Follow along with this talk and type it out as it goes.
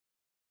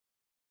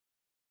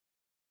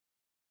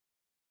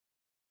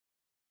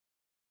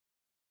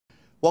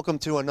Welcome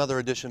to another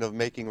edition of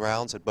Making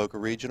Rounds at Boca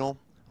Regional.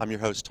 I'm your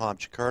host, Tom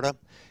Chikurta,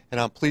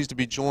 and I'm pleased to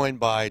be joined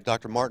by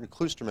Dr. Martin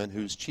Kloosterman,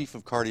 who's Chief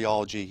of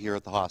Cardiology here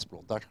at the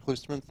hospital. Dr.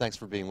 Kloosterman, thanks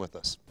for being with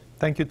us.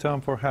 Thank you,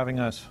 Tom, for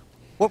having us.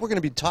 What we're going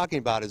to be talking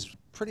about is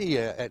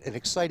an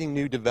exciting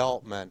new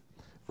development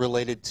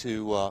related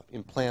to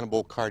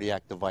implantable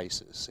cardiac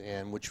devices,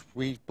 and which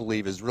we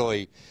believe is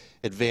really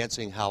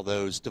advancing how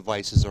those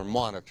devices are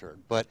monitored.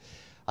 But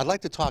I'd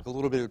like to talk a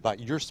little bit about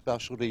your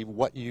specialty,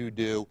 what you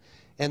do,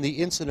 and the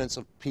incidence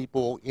of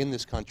people in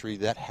this country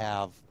that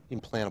have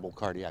implantable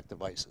cardiac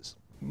devices.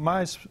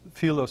 My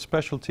field of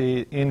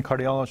specialty in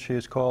cardiology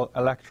is called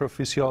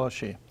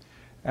electrophysiology.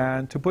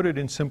 And to put it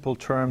in simple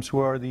terms,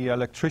 we're the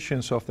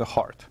electricians of the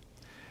heart.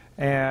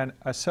 And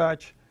as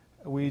such,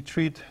 we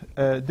treat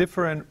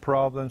different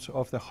problems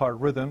of the heart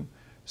rhythm,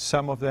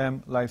 some of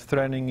them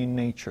life-threatening in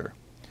nature.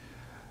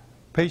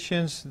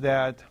 Patients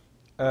that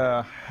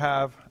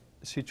have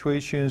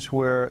situations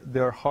where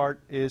their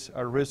heart is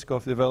at risk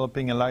of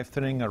developing a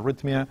life-threatening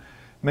arrhythmia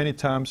many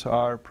times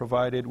are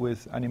provided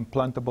with an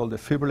implantable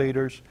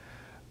defibrillators.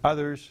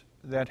 Others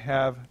that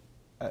have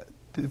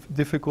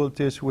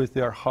difficulties with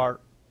their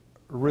heart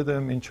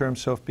rhythm in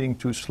terms of being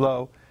too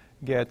slow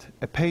get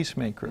a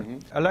pacemaker.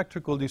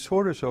 Electrical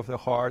disorders of the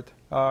heart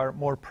are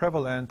more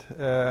prevalent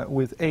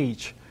with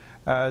age.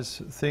 As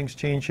things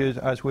change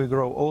as we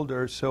grow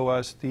older, so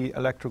as the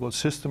electrical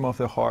system of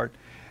the heart.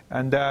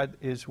 And that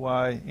is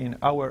why in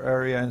our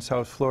area in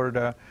South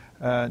Florida,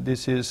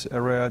 this is a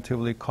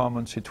relatively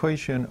common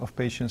situation of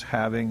patients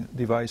having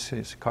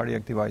devices,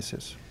 cardiac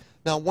devices.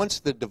 Now, once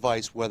the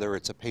device, whether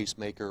it's a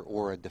pacemaker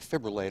or a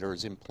defibrillator,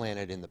 is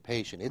implanted in the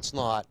patient, it's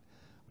not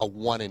a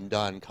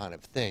one-and-done kind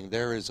of thing.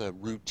 There is a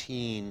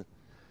routine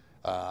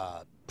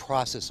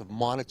process of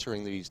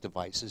monitoring these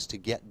devices to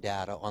get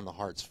data on the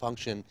heart's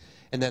function,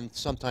 and then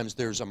sometimes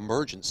there's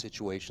emergent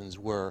situations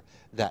where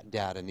that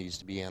data needs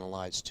to be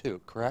analyzed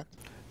too, correct?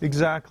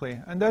 Exactly,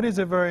 and that is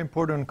a very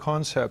important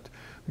concept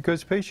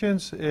because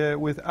patients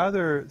with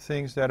other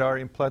things that are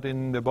implanted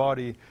in the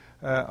body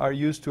are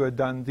used to a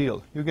done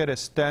deal. You get a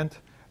stent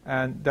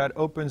and that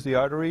opens the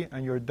artery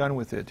and you're done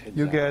with it. Exactly.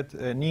 You get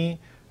a knee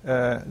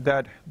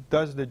that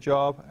does the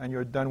job and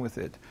you're done with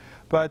it.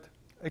 But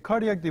a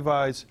cardiac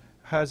device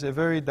has a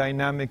very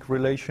dynamic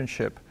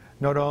relationship,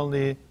 not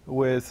only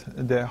with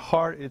the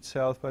heart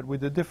itself, but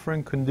with the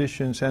different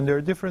conditions. And there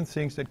are different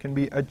things that can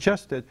be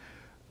adjusted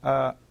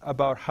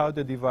about how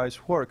the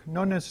device works,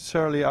 not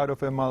necessarily out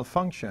of a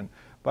malfunction,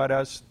 but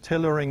as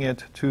tailoring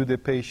it to the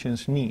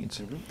patient's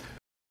needs.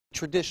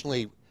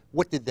 Traditionally,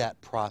 what did that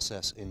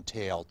process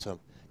entail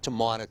to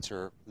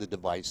monitor the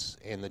device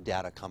and the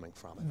data coming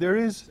from it? There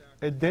is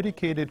a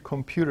dedicated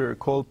computer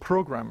called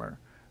programmer,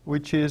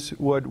 which is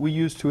what we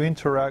use to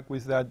interact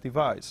with that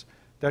device.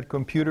 That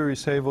computer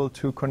is able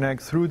to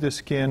connect through the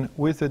skin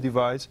with the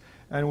device,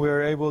 and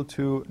we're able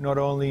to not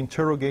only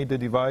interrogate the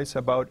device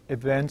about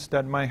events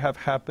that might have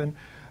happened,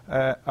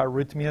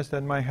 arrhythmias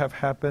that might have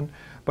happened,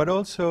 but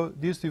also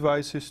these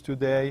devices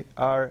today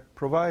are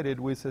provided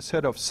with a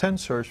set of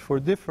sensors for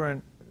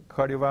different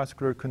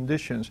cardiovascular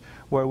conditions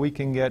where we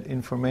can get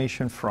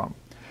information from.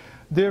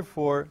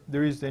 Therefore,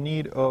 there is the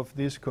need of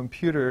this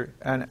computer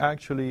and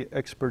actually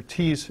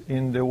expertise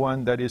in the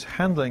one that is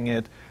handling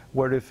it,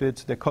 whether if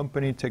it's the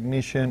company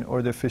technician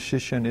or the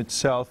physician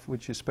itself,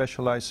 which is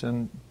specialized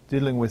in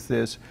dealing with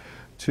this,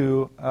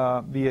 to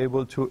be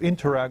able to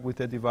interact with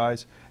the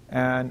device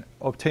and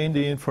obtain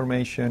the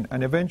information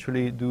and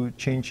eventually do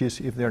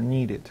changes if they're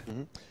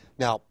needed.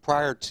 Now,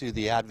 prior to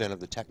the advent of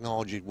the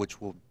technology,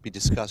 which we'll be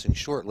discussing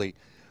shortly,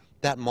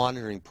 that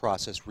monitoring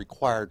process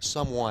required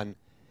someone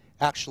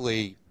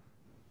actually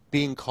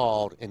being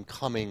called and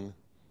coming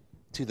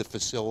to the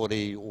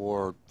facility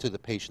or to the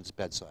patient's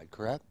bedside,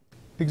 correct?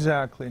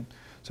 Exactly.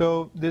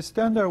 So the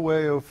standard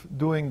way of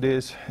doing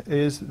this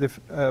is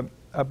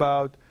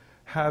about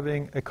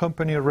having a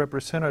company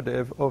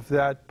representative of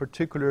that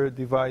particular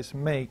device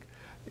make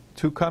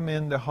to come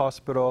in the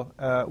hospital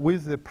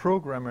with the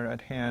programmer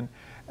at hand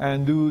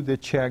and do the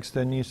checks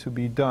that needs to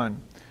be done.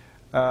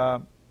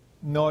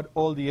 Not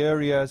all the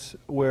areas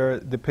where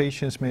the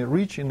patients may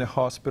reach in the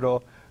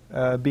hospital,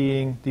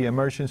 being the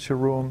emergency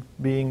room,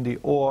 being the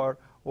OR,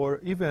 or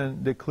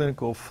even the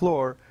clinical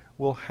floor,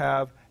 will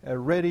have a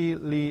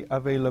readily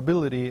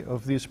availability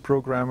of these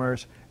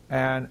programmers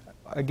and,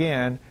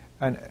 again,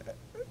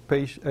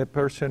 a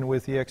person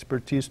with the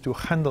expertise to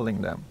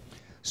handling them.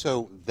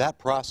 So that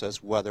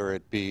process, whether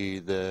it be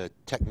the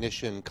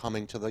technician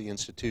coming to the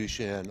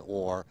institution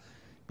or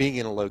being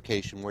in a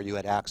location where you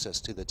had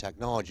access to the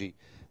technology,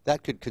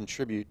 that could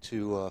contribute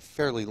to a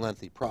fairly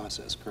lengthy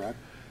process, correct?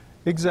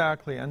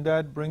 Exactly, and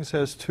that brings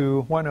us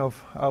to one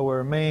of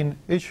our main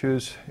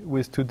issues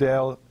with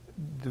today's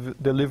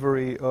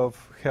delivery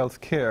of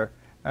health care,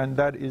 and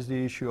that is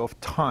the issue of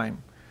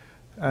time.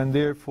 And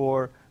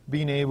therefore,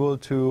 being able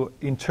to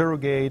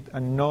interrogate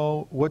and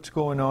know what's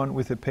going on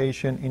with the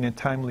patient in a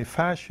timely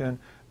fashion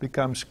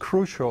becomes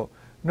crucial,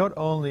 not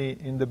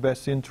only in the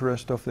best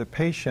interest of the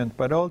patient,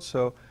 but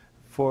also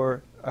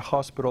for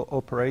hospital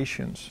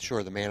operations.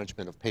 Sure, the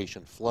management of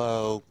patient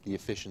flow, the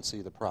efficiency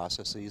of the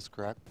processes,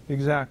 correct?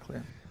 Exactly.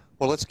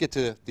 Well, let's get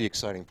to the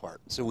exciting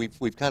part. So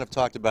we've kind of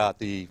talked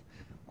about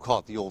call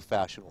it the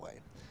old-fashioned way.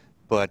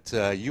 But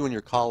you and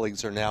your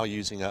colleagues are now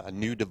using a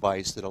new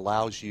device that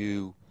allows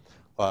you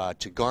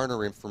to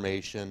garner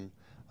information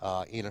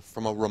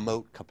from a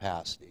remote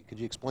capacity. Could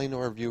you explain to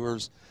our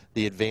viewers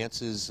the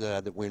advances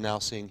that we're now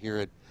seeing here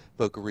at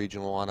Boca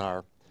Regional on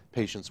our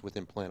patients with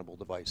implantable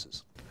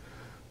devices?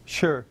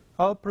 Sure.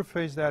 I'll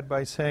preface that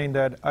by saying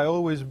that I've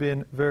always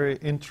been very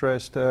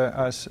interested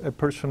as a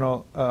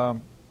personal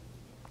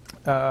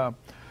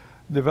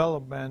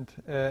development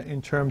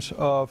in terms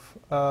of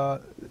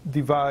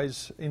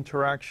device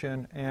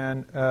interaction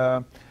and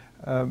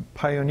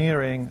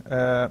pioneering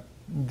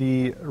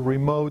the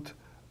remote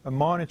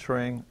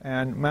monitoring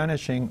and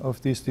managing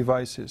of these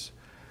devices.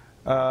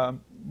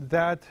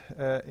 That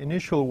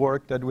initial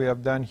work that we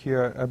have done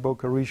here at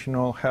Boca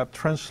Regional have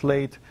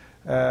translated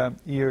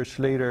years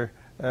later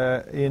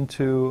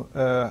into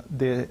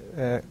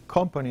the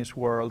company's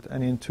world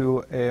and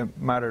into a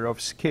matter of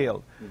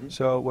scale. Mm-hmm.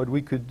 So what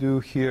we could do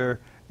here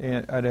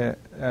at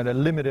a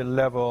limited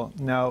level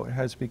now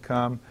has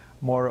become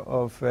more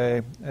of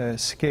a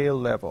scale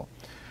level.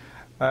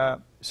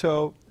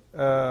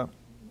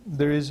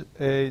 There is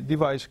a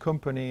device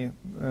company,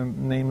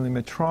 namely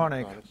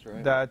Medtronic,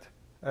 right, that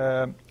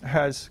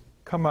has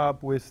come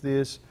up with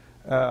this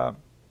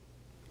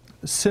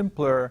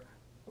simpler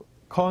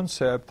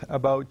concept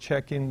about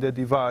checking the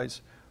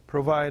device,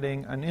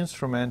 providing an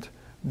instrument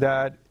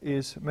that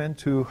is meant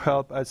to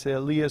help as a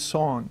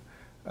liaison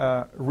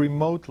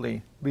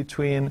remotely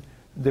between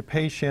the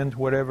patient,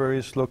 wherever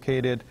is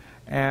located,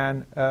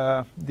 and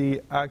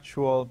the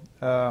actual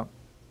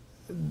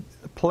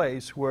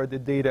place where the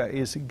data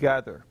is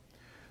gathered.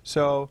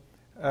 So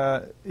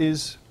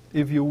is,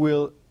 if you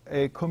will,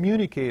 a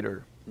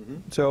communicator. Mm-hmm.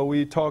 So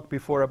we talked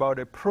before about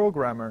a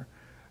programmer,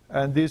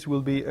 and this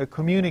will be a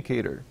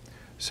communicator.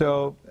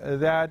 So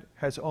that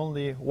has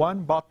only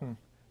one button,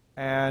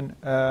 and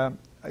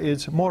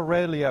it's more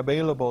readily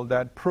available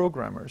than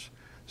programmers.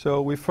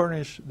 So we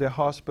furnish the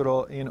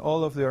hospital in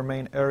all of their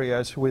main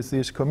areas with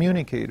these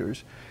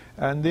communicators.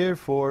 And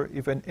therefore,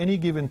 if at any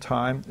given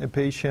time a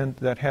patient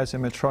that has a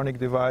Medtronic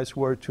device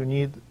were to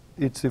need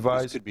its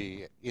device... This could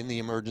be in the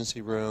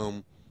emergency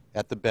room,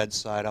 at the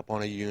bedside, up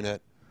on a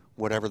unit,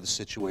 whatever the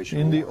situation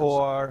in was. the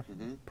OR,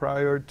 mm-hmm,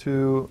 prior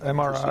to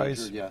MRIs.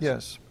 Procedure,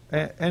 yes.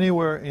 Yes.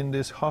 Anywhere in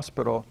this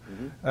hospital,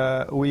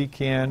 mm-hmm, we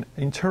can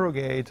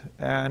interrogate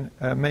and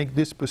make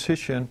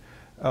disposition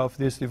of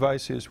these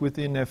devices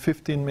within a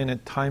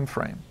 15-minute time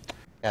frame.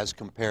 As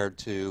compared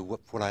to,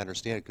 what I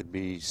understand, it could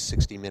be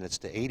 60 minutes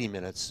to 80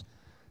 minutes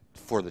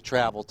for the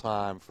travel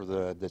time, for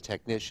the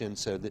technician,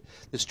 so that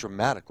this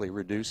dramatically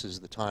reduces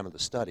the time of the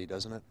study,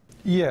 doesn't it?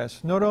 Yes,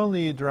 not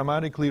only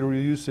dramatically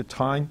reduce the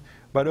time,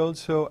 but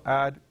also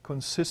add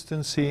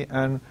consistency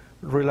and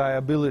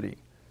reliability.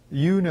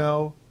 You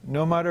know,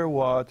 no matter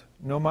what,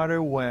 no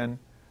matter when,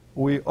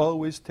 we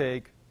always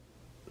take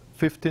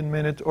 15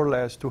 minutes or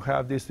less to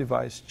have this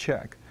device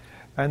checked.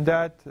 And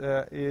that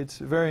it's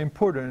very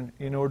important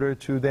in order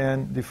to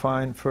then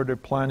define further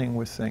planning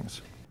with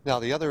things. Now,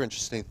 the other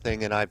interesting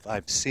thing, and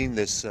I've seen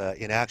this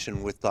in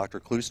action with Dr.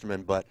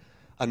 Kloosterman, but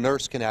a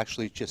nurse can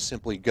actually just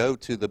simply go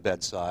to the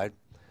bedside.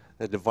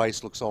 The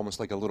device looks almost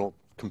like a little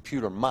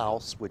computer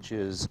mouse, which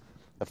is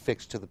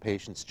affixed to the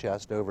patient's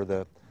chest over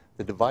the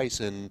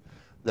device, and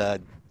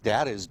the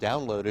data is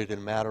downloaded in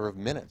a matter of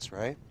minutes,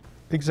 right?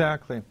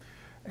 Exactly.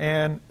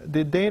 And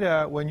the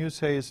data, when you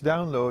say it's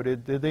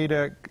downloaded, the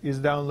data is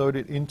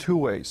downloaded in two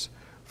ways.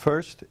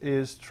 First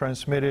is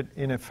transmitted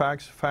in a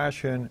fax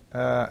fashion,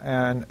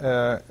 and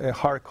a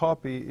hard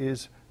copy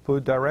is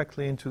put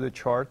directly into the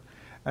chart,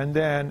 and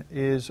then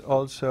is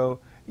also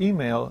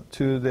emailed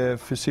to the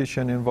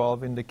physician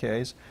involved in the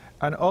case,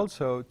 and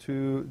also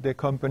to the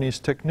company's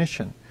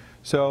technician.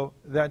 So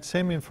that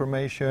same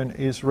information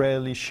is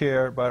readily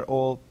shared by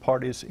all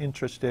parties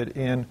interested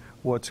in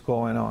what's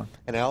going on.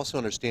 And I also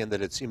understand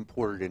that it's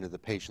imported into the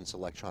patient's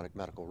electronic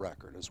medical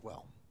record as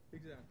well.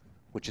 Exactly.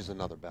 Which is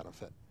another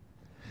benefit.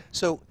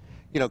 So,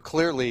 you know,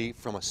 clearly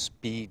from a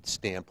speed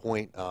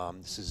standpoint,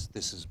 this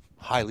is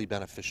highly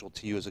beneficial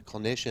to you as a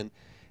clinician,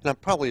 and I'm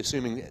probably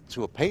assuming that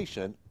to a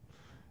patient,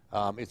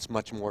 it's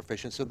much more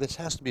efficient. So this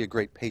has to be a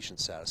great patient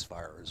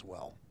satisfier as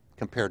well,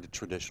 compared to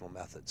traditional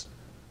methods.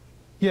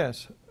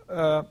 Yes.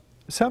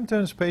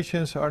 Sometimes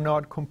patients are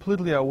not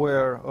completely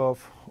aware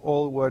of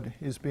all what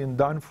is being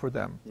done for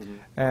them, mm-hmm,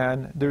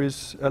 and there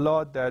is a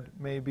lot that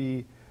may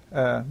be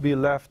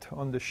left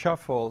on the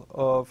shuffle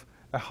of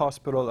a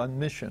hospital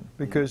admission,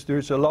 because mm-hmm,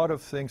 there's a lot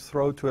of things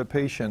thrown to a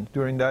patient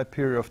during that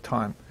period of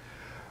time.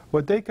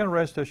 What they can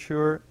rest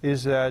assured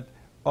is that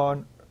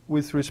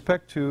with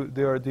respect to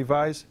their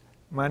device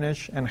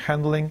managed and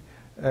handling,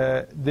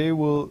 they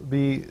will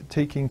be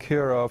taken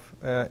care of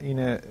in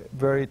a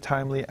very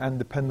timely and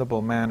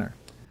dependable manner.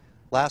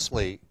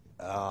 Lastly,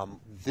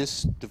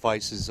 this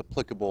device is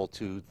applicable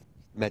to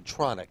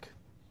Medtronic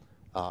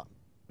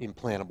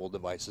implantable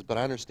devices, but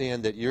I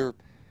understand that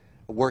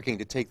working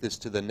to take this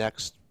to the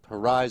next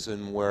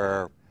horizon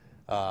where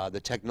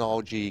the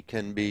technology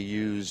can be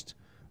used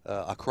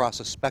across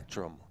a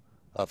spectrum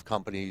of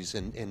companies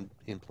in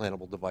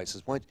implantable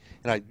devices.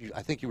 And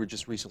I think you were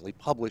just recently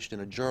published in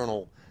a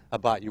journal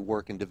about your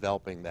work in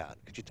developing that.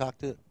 Could you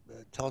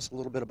tell us a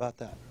little bit about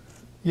that?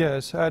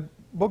 Yes, at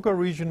Boca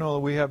Regional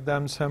we have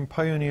done some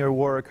pioneer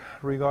work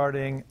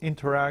regarding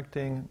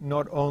interacting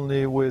not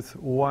only with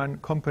one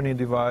company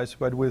device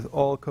but with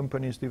all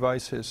companies'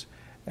 devices,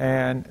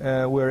 and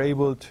we're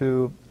able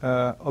to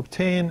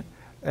obtain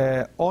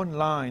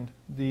online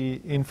the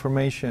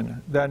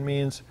information. That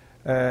means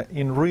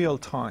in real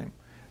time,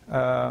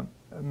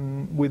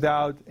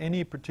 without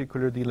any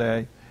particular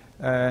delay.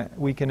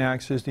 We can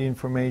access the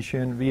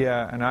information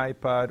via an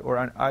iPad or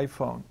an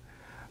iPhone.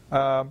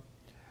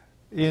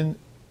 In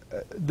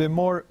the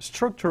more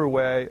structured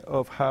way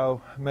of how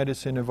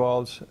medicine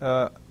evolves,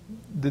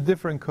 the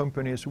different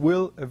companies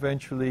will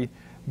eventually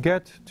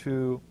get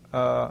into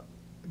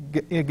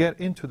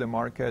the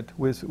market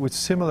with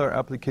similar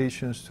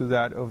applications to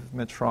that of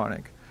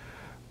Medtronic.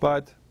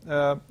 But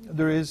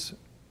there is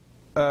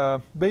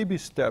baby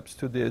steps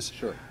to this.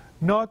 Sure.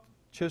 Not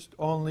just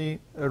only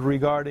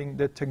regarding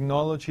the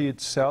technology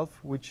itself,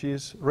 which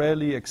is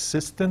rarely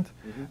existent,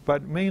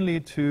 but mainly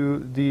to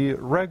the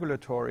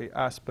regulatory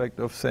aspect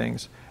of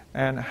things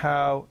and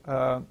how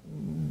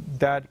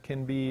that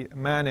can be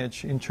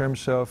managed in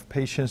terms of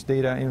patients'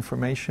 data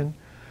information,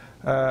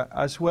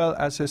 as well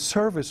as a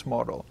service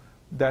model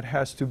that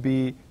has to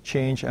be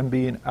changed and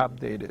being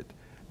updated,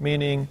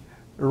 meaning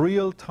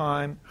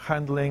real-time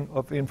handling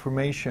of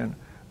information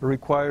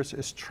requires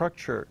a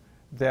structure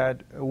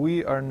that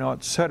we are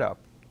not set up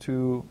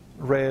to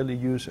rarely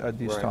use at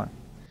this time.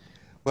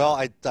 Well,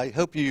 I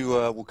hope you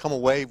will come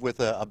away with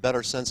a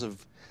better sense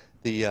of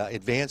the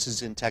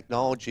advances in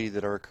technology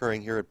that are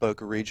occurring here at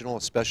Boca Regional,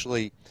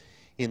 especially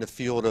in the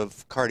field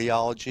of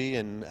cardiology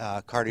and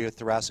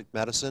cardiothoracic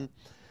medicine.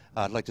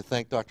 I'd like to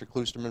thank Dr.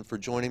 Kloosterman for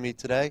joining me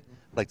today.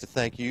 I'd like to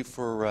thank you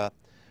for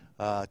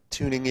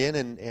tuning in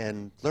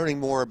and learning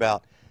more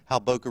about how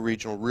Boca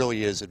Regional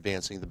really is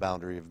advancing the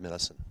boundary of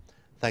medicine.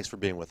 Thanks for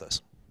being with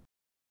us.